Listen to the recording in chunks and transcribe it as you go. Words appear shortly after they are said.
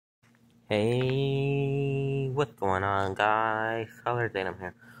Hey, what's going on, guys? Colors I'm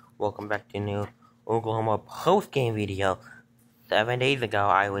here. Welcome back to a new Oklahoma post-game video. 7 days ago,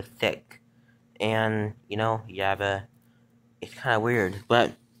 I was sick, and it's kind of weird,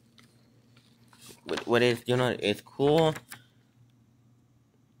 but what is it's cool.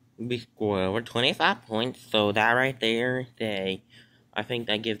 We scored over 25 points, so that right there, I think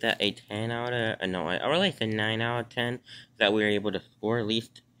that gives that a 10 out of no, I really say 9 out of 10 that we were able to score at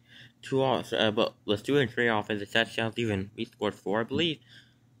least but let's do 3 offensive touchdowns. Even we scored 4, I believe,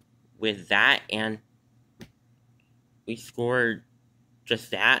 with that, and we scored just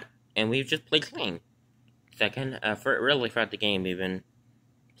that, and we just played clean. Second, throughout the game, we've been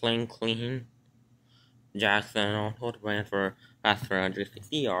playing clean. Jackson also ran for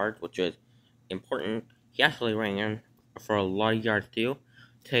 160 yards, which was important. He actually ran for a lot of yards too.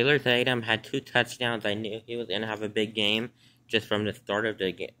 Taylor Tatum had 2 touchdowns. I knew he was gonna have a big game just from the start of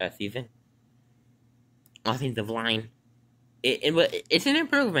the season. Offensive line, it's an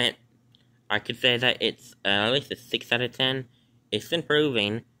improvement. I could say that it's at least a 6 out of 10. It's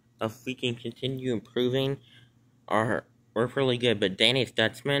improving. If we can continue improving, we're really good. But Danny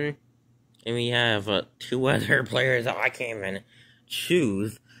Stutzman, and we have 2 other players that I can't even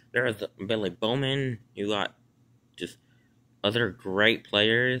choose. There's Billy Bowman. You got just other great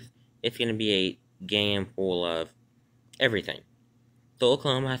players. It's going to be a game full of everything. So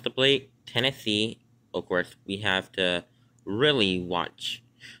Oklahoma has to play Tennessee. Of course, we have to really watch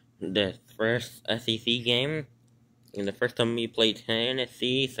the first SEC game. And the first time we played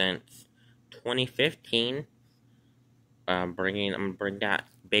Tennessee since 2015. I'm bringing that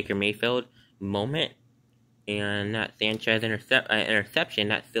Baker Mayfield moment and that Sanchez interception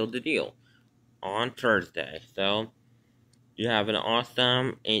that sealed the deal on Thursday. So you have an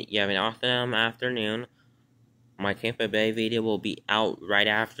awesome afternoon. My Tampa Bay video will be out right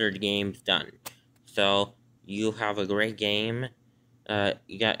after the game's done. So you have a great game.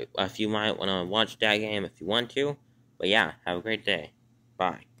 You might want to watch that game if you want to. But yeah, have a great day.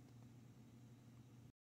 Bye.